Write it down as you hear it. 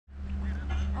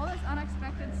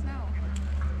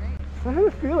How's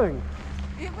it feeling?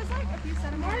 It was like a few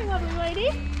centimeters. Morning, lovely lady.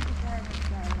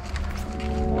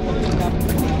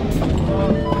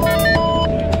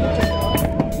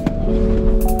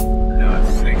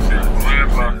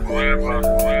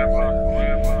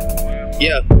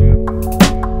 Yeah.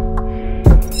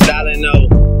 Styling no.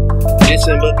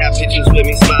 Listen, but got pictures with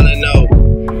me smiling no.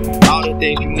 All the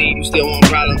things you need, you still want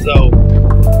problems though.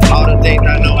 All the things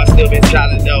I know, I still been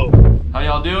silent though. How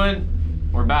y'all doing?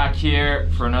 We're back here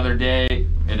for another day.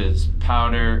 It is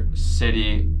Powder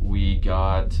City. We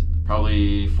got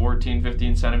probably 14,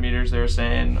 15 centimeters, they were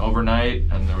saying, overnight,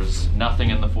 and there was nothing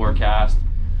in the forecast.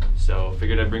 So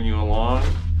figured I'd bring you along.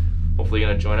 Hopefully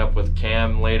gonna join up with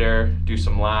Cam later, do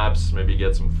some laps, maybe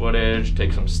get some footage,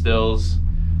 take some stills,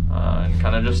 and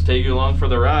kind of just take you along for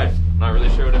the ride. Not really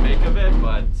sure what to make of it,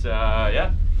 but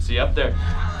yeah, see you up there.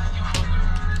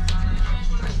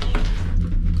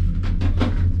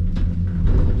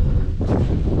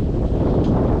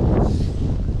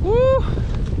 Woo!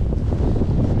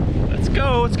 Let's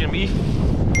go, it's gonna be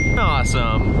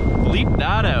awesome. Bleep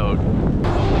that out.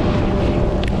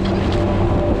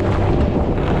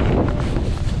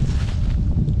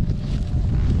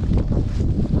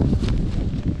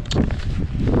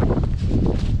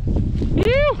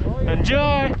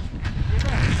 Enjoy!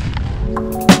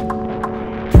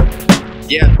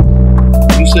 Yeah,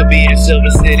 used to be in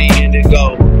Silver City,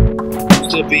 Indigo.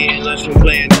 Used to be in lunchroom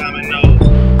playing dominoes.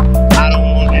 I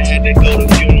don't want to have to go to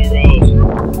funerals.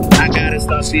 I gotta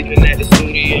start sleeping at the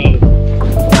studio.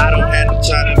 I don't have no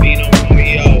time to be no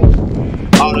Romeo.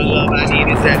 All the love I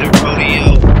need is at the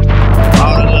rodeo.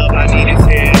 All the love I need is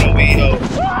here in OVO.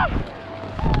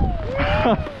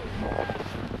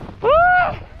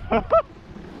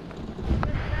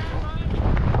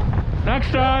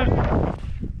 Next time,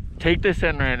 take this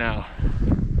in right now.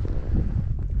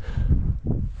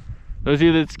 Those of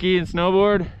you that ski and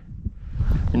snowboard,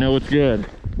 you know what's good.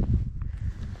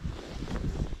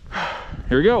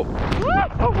 Here we go.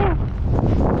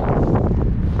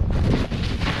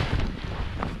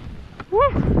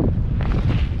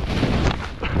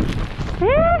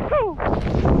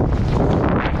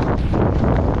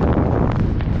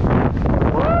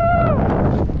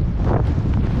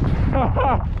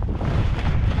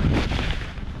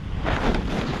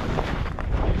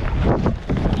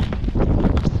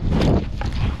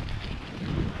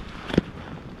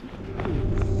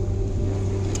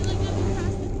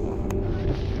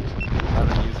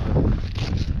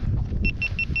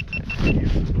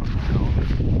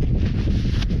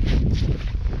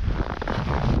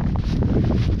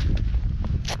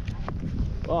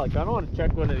 Well, I kind of want to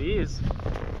check one of these.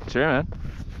 Sure, man.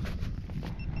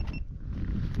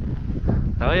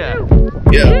 Hell yeah.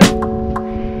 Yeah.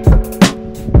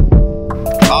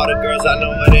 All the girls I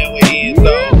know are there where he is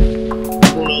though.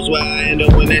 Who knows where I end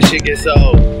up when that shit gets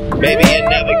old. Maybe it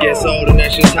never gets old and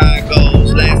that's just how it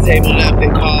goes. Last table left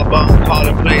in carbone,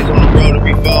 calling plays on the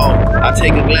rotary phone. I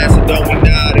take a glass of don't be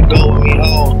now to go with me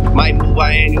home. Might move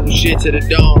our annual shit to the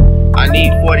dome. I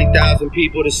need 40,000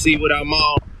 people to see what I'm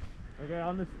on. Okay,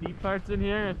 on the steep parts in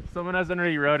here, if someone hasn't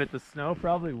already rode it, the snow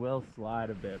probably will slide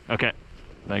a bit. Okay,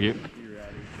 thank you. Be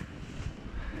ready.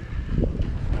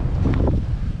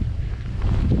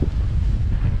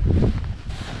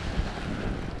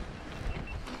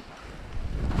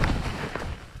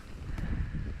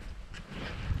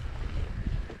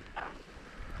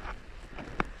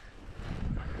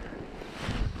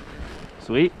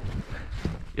 Sweet.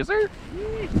 Yes, sir.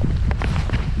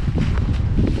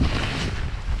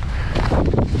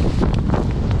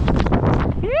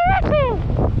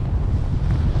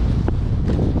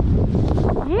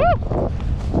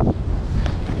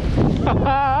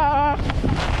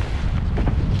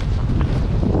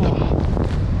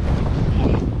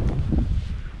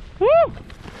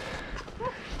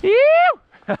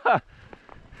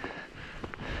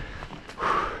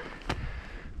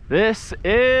 This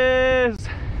is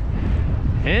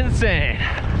insane.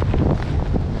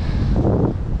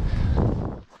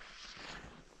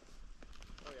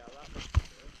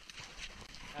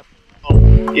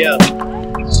 Yeah,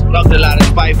 loved a lot of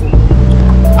spiteful.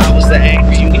 I was the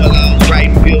angry you know I was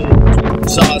writing fuel.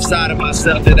 Saw a side of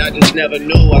myself that I just never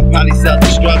knew. I probably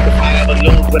self-destruct if I ever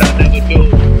lose, but I never do.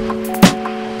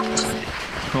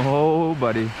 Oh,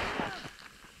 buddy.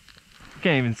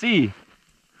 Can't even see.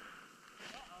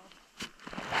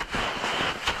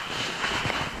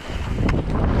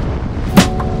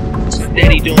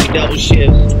 Steady doing double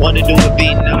shifts. Want to do a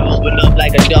beat now, open up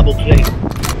like a double click.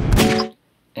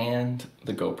 And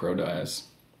the GoPro dies.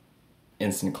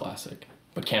 Instant classic.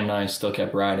 But Cam and I still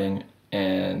kept riding,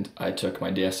 and I took my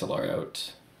DSLR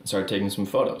out and started taking some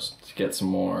photos to get some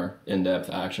more in-depth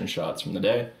action shots from the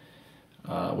day,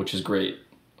 which is great.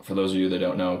 For those of you that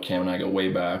don't know, Cam and I go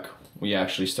way back. We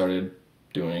actually started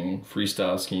doing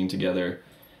freestyle skiing together,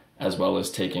 as well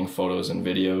as taking photos and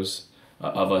videos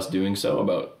of us doing so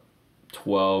about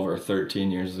 12 or 13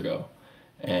 years ago.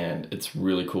 And it's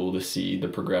really cool to see the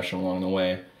progression along the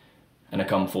way, and I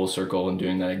come full circle and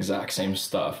doing that exact same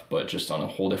stuff, but just on a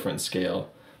whole different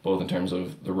scale, both in terms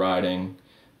of the riding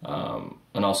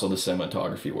and also the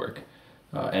cinematography work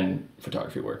and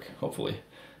photography work, hopefully.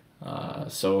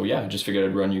 So yeah, just figured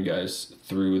I'd run you guys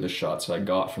through the shots that I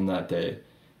got from that day,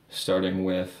 starting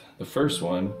with the first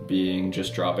one being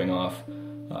just dropping off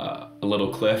a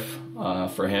little cliff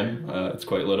for him. It's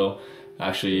quite little.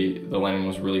 Actually, the landing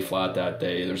was really flat that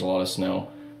day. There's a lot of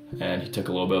snow, and he took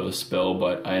a little bit of a spill,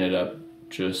 but I ended up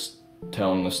just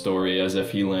telling the story as if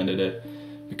he landed it,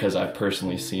 because I've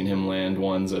personally seen him land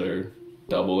ones that are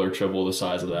double or triple the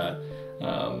size of that.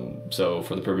 So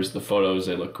for the purpose of the photos,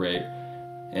 they look great.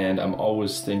 And I'm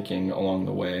always thinking along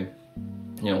the way,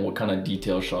 you know, what kind of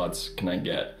detail shots can I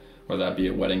get? Whether that be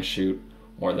a wedding shoot,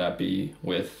 or that be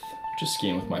with just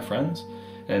skiing with my friends.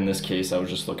 And in this case, I was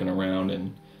just looking around,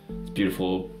 and this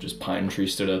beautiful just pine tree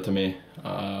stood out to me.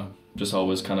 Just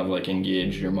always kind of like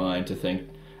engage your mind to think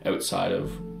outside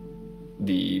of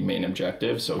the main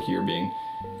objective. So here being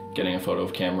getting a photo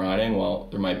of Cam riding, well,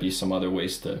 there might be some other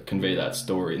ways to convey that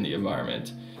story in the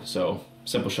environment. So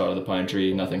simple shot of the pine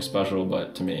tree, nothing special,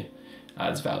 but to me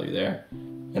adds value there.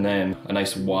 And then a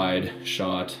nice wide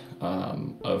shot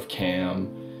of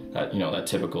Cam, that, you know, that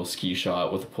typical ski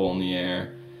shot with a pole in the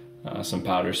air, some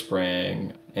powder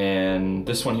spraying. And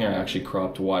this one here I actually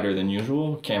cropped wider than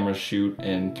usual. Cameras shoot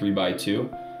in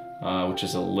 3x2, which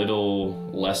is a little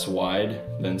less wide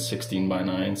than 16:9.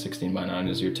 16:9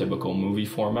 is your typical movie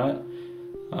format.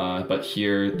 But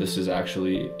here, this is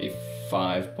actually a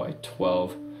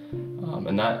 5x12.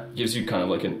 And that gives you kind of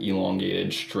like an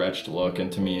elongated, stretched look. And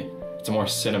to me, it's a more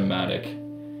cinematic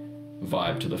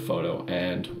vibe to the photo.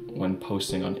 And when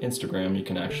posting on Instagram, you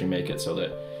can actually make it so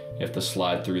that you have to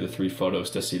slide through the 3 photos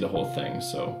to see the whole thing.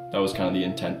 So that was kind of the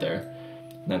intent there.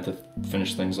 And then to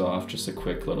finish things off, just a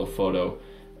quick little photo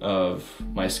of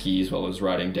my skis while I was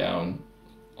riding down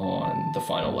on the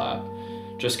final lap.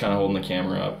 Just kind of holding the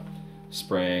camera up,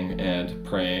 spraying and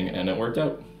praying, and it worked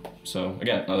out. So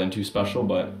again, nothing too special,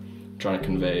 but trying to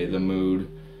convey the mood,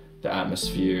 the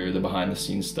atmosphere, the behind the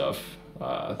scenes stuff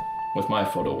with my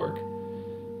photo work.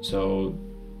 So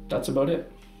that's about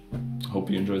it. Hope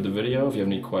you enjoyed the video. If you have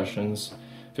any questions,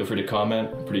 feel free to comment.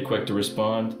 I'm pretty quick to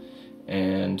respond,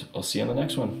 and I'll see you on the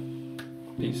next one.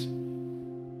 Peace.